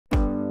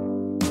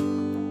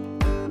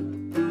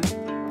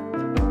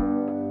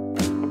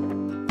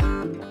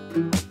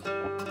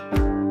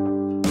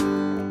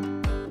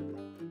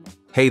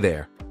Hey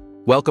there!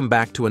 Welcome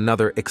back to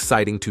another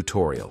exciting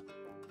tutorial.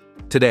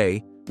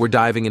 Today, we're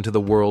diving into the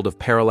world of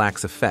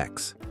parallax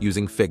effects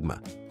using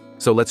Figma.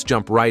 So let's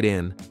jump right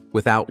in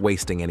without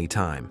wasting any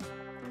time.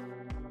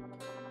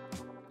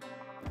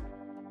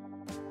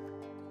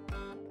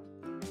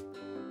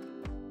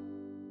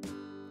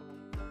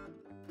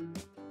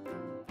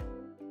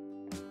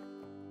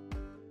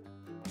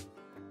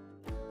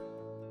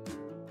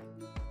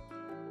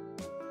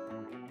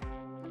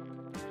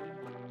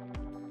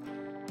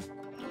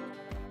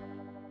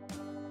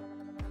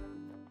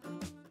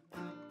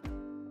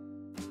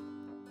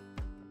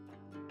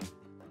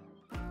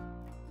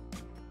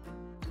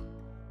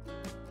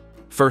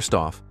 First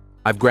off,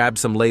 I've grabbed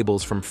some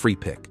labels from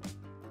FreePic.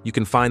 You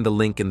can find the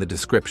link in the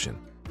description.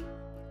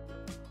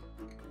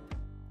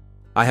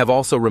 I have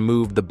also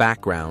removed the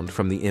background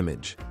from the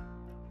image.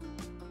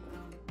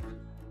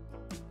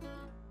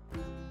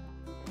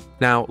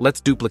 Now,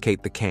 let's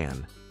duplicate the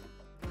can.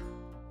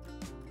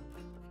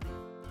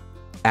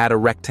 Add a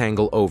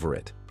rectangle over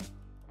it.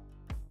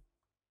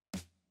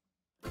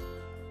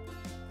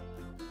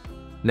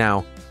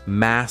 Now,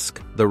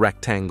 mask the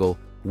rectangle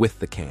with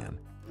the can.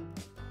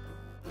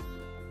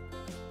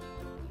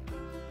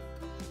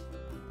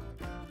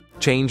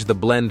 Change the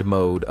blend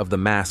mode of the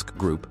mask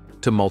group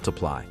to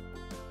multiply.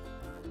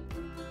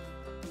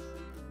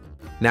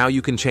 Now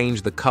you can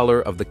change the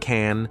color of the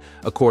can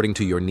according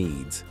to your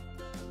needs.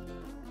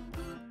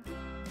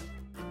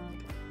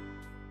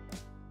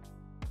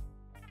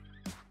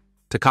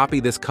 To copy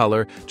this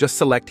color, just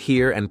select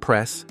here and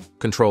press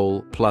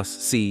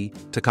Ctrl+C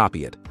to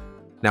copy it.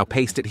 Now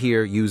paste it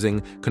here using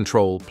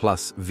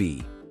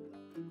Ctrl+V.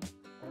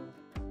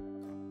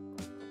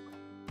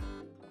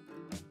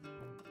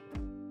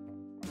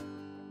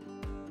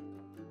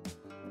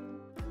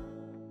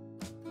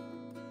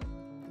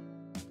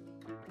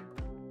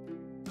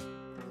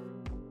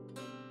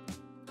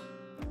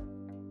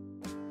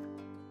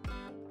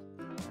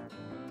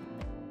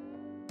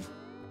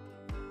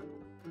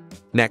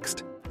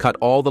 Next, cut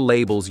all the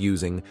labels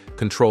using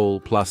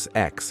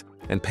Ctrl+X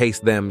and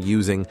paste them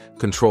using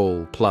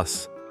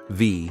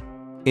Ctrl+V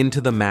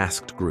into the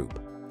masked group.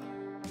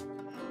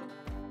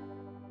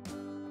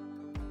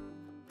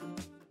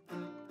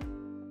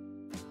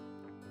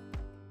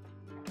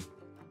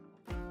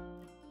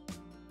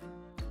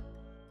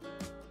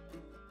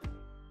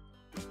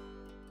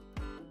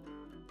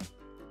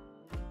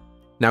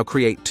 Now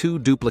create two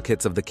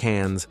duplicates of the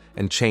cans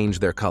and change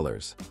their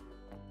colors.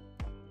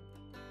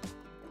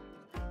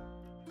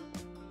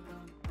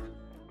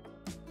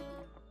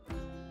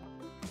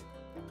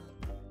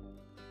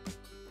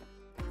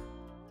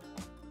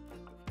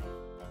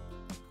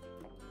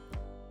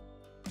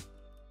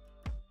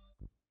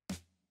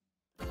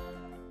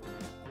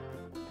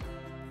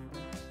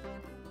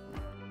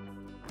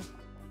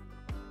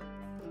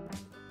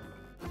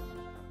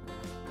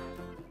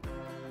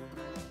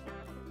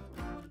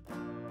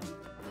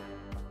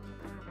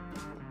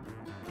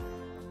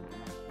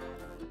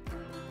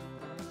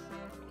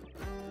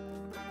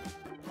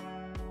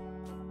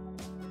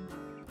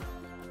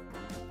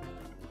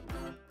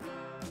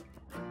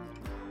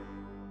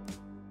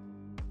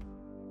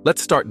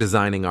 Let's start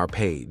designing our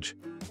page.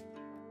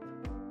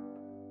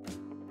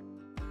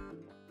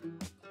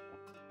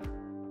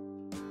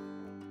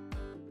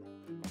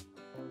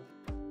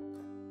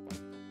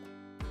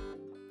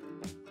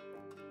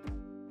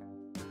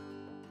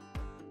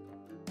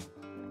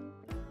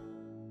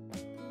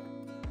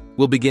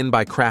 We'll begin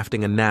by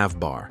crafting a nav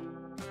bar.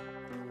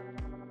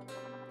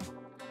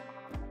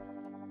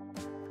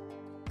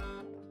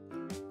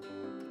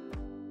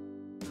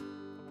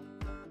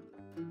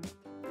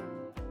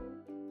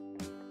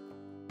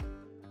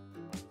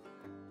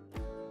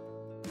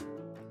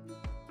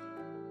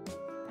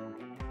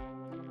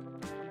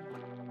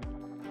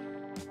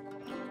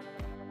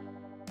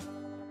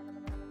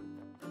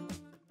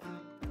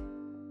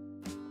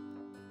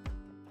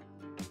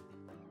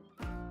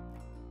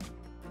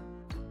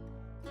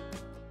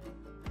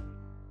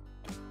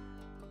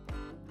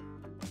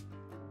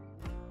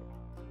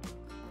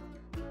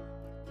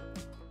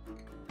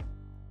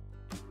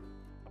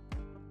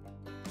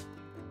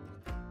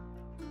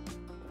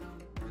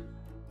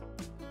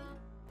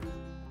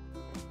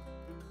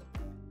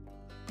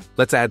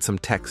 Let's add some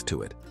text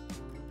to it.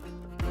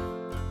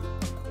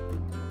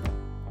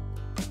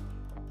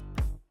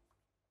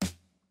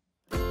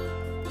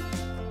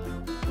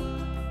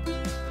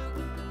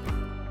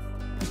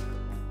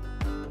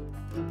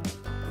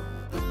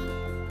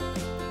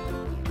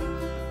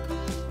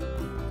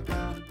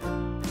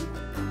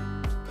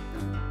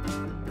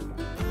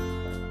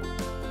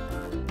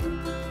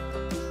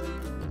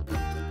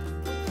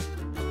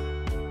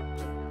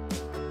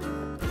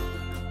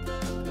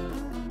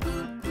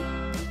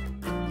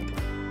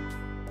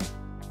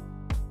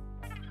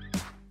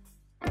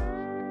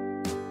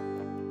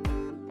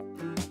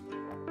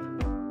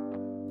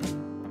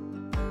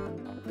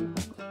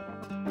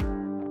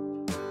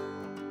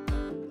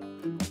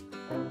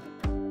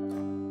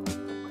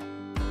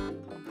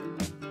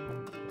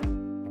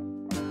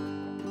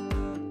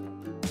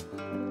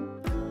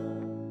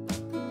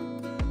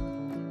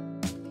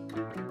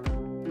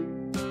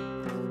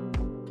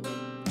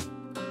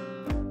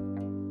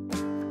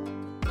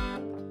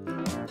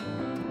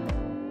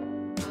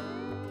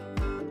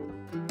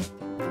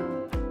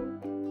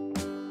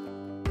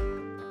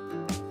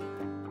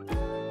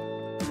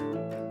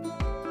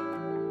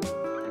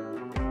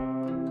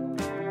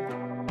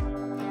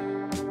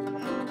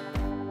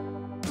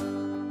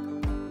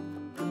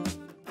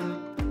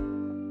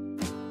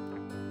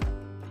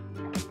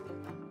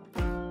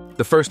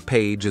 The first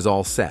page is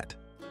all set.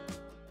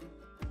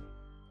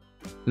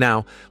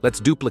 Now, let's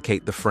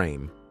duplicate the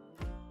frame.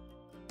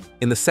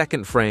 In the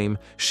second frame,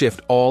 shift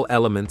all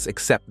elements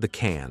except the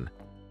can.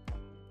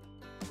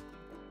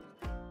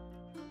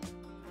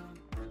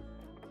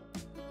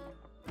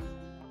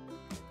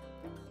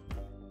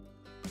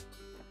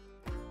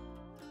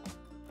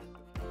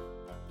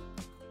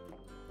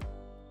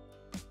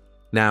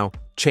 Now,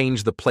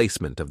 change the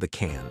placement of the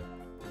can.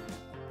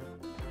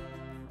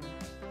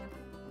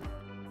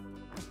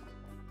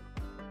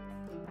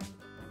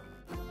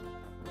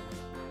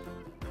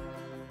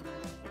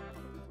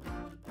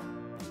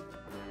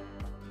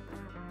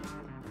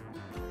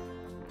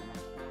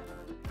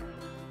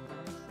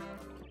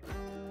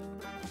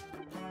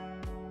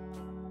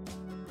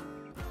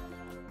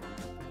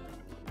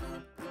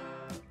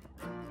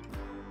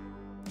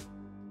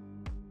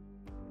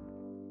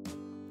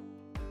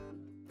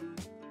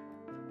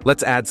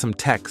 Let's add some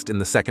text in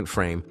the second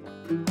frame.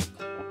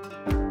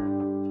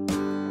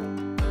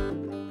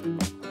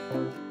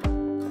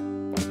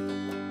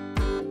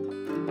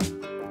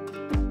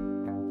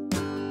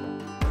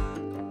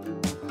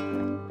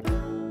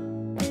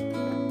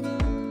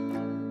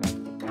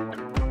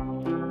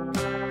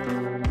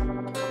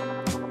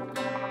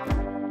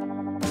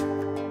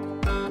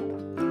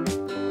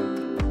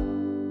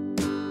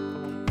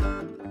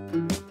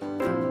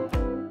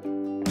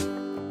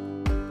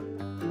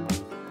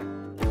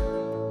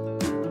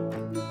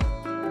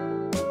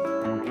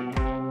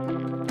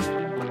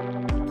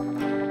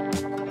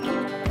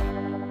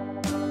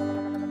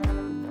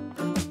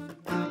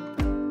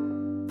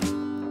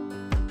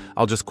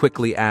 I'll just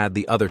quickly add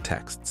the other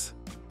texts.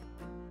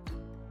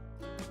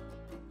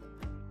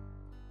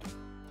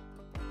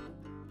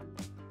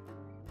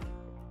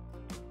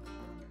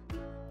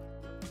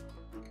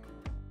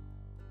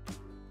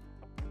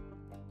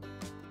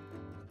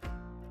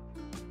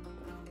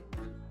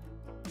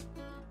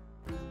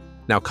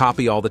 Now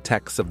copy all the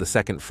texts of the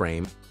second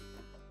frame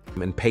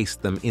and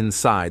paste them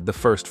inside the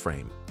first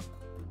frame.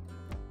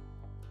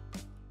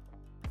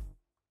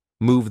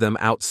 Move them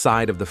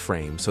outside of the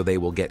frame so they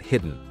will get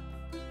hidden.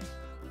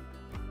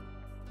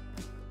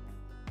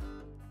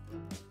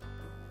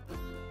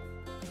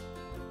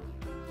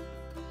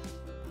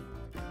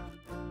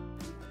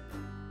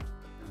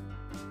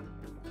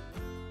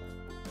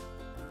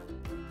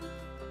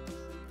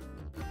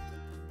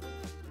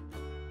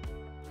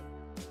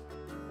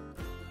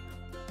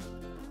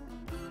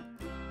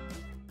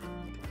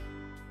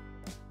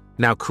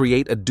 Now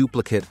create a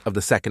duplicate of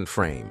the second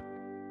frame.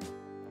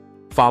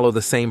 Follow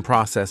the same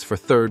process for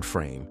third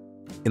frame.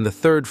 In the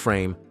third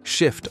frame,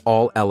 shift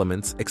all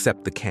elements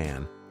except the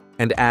can,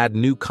 and add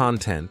new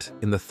content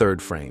in the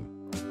third frame.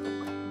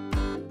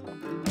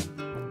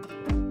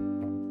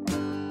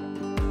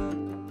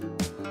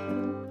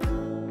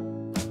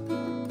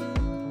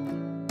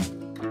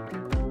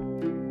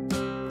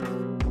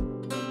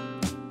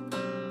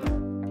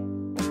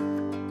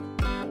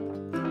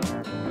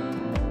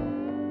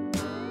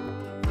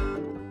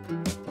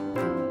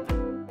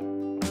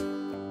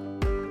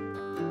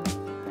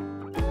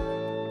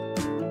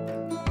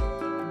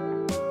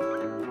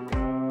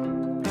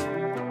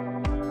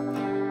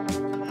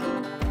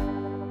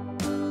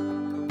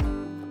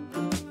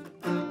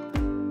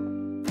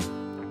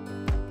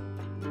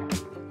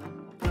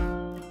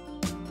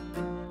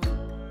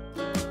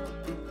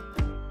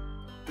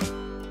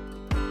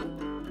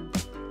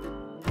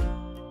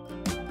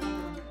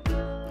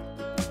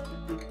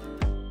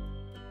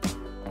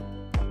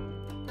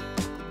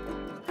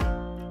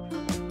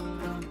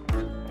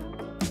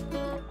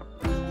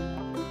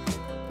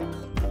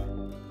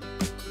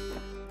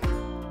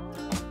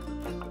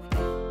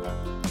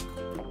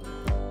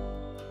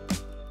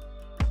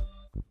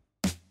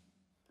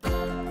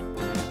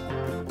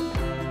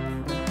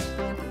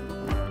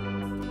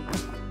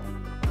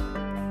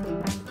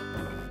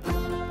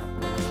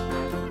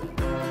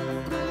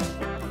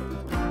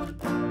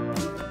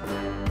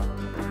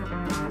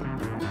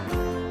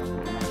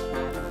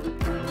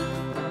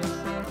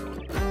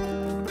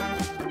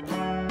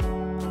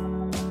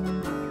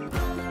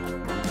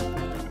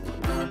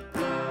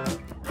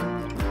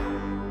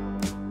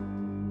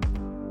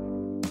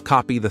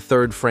 Copy the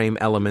third frame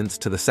elements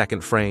to the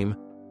second frame.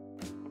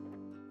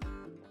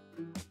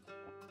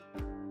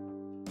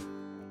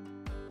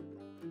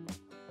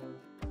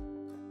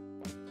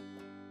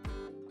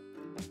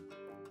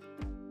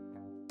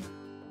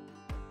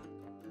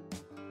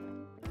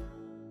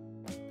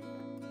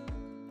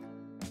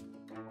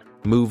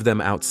 Move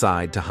them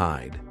outside to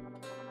hide.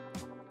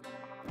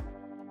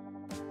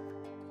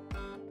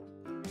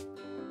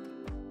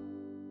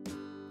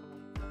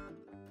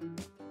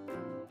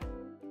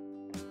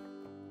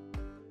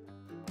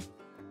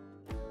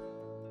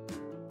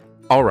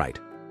 All right,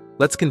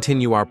 let's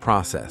continue our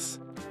process.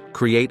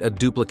 Create a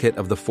duplicate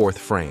of the fourth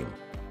frame.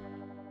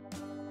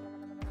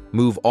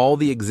 Move all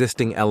the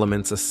existing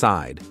elements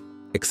aside,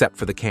 except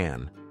for the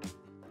can.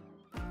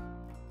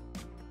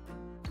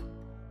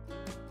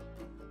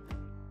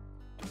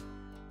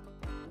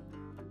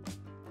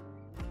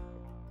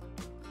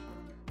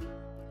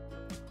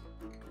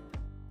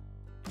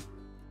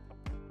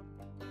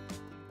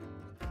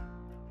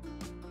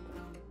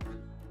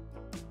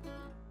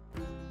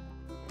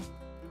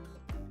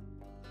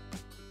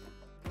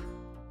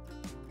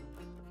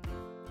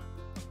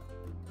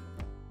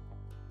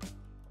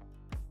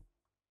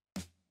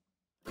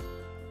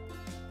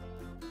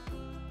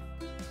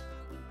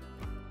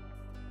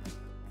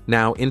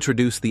 Now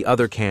introduce the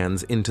other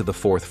cans into the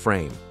fourth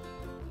frame.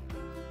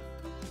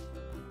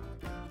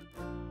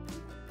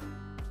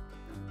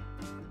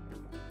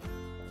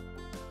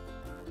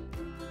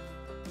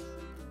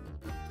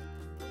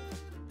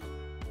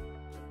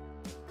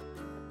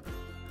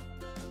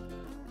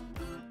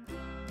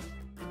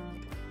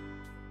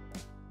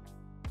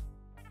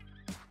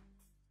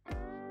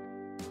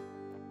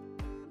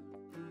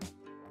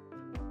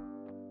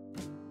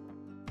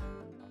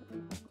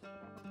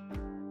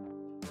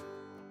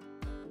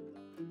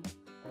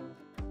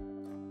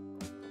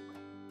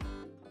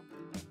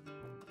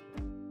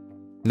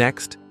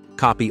 Next,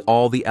 copy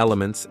all the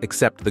elements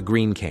except the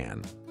green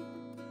can.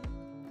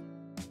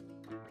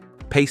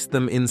 Paste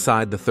them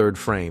inside the third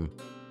frame.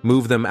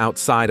 Move them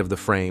outside of the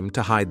frame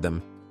to hide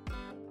them,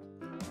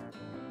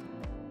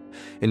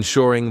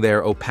 ensuring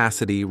their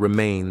opacity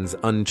remains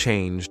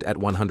unchanged at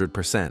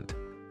 100%.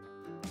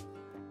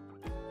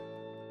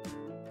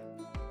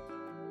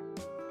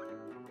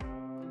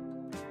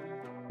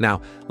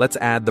 Now, let's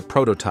add the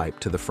prototype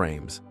to the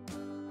frames.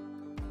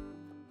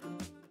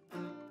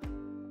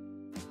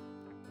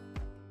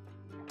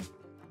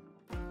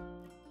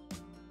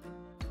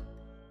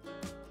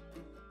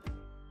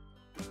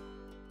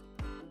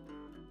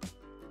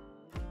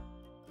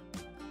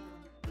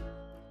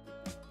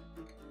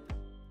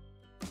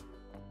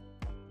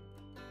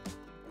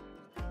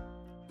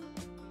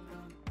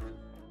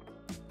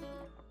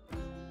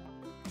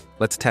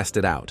 Let's test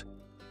it out.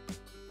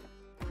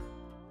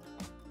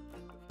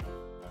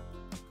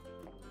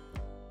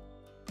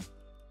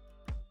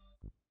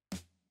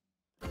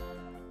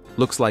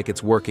 Looks like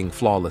it's working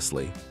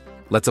flawlessly.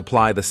 Let's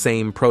apply the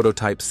same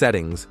prototype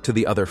settings to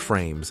the other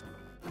frames.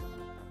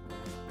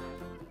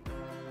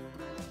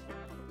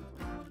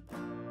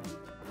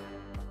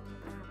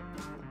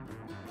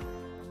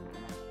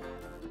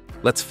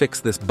 Let's fix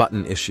this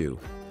button issue.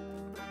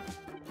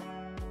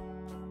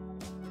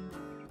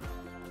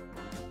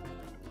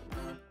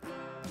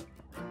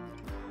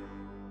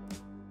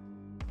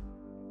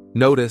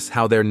 Notice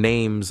how their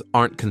names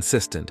aren't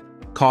consistent,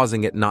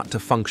 causing it not to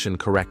function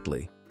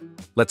correctly.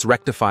 Let's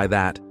rectify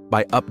that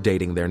by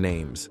updating their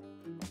names.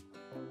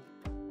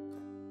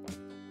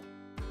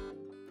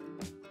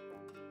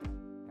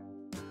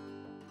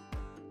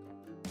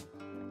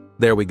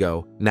 There we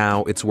go.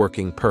 Now it's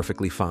working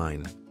perfectly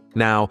fine.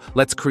 Now,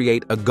 let's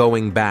create a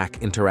going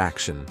back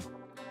interaction.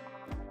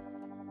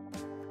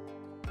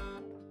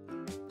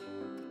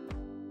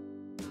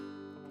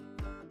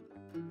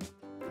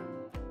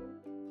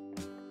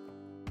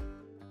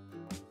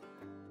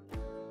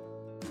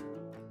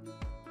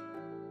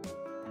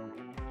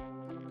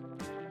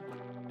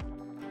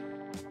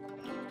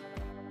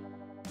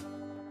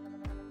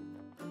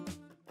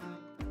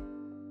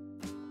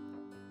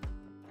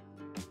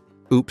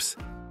 Oops,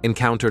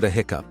 encountered a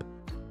hiccup.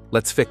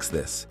 Let's fix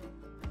this.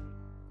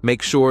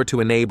 Make sure to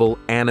enable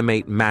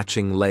Animate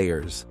Matching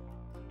Layers.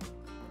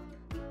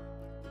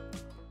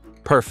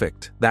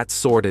 Perfect, that's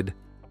sorted.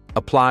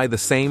 Apply the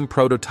same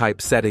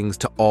prototype settings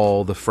to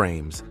all the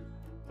frames.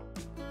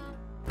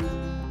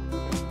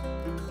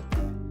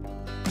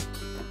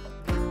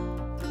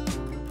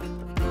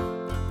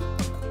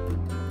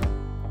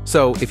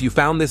 So, if you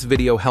found this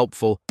video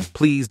helpful,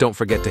 please don't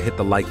forget to hit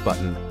the like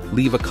button,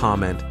 leave a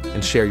comment,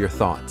 and share your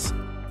thoughts.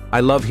 I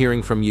love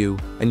hearing from you,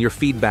 and your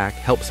feedback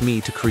helps me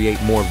to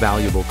create more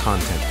valuable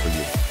content for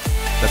you.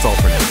 That's all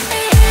for now.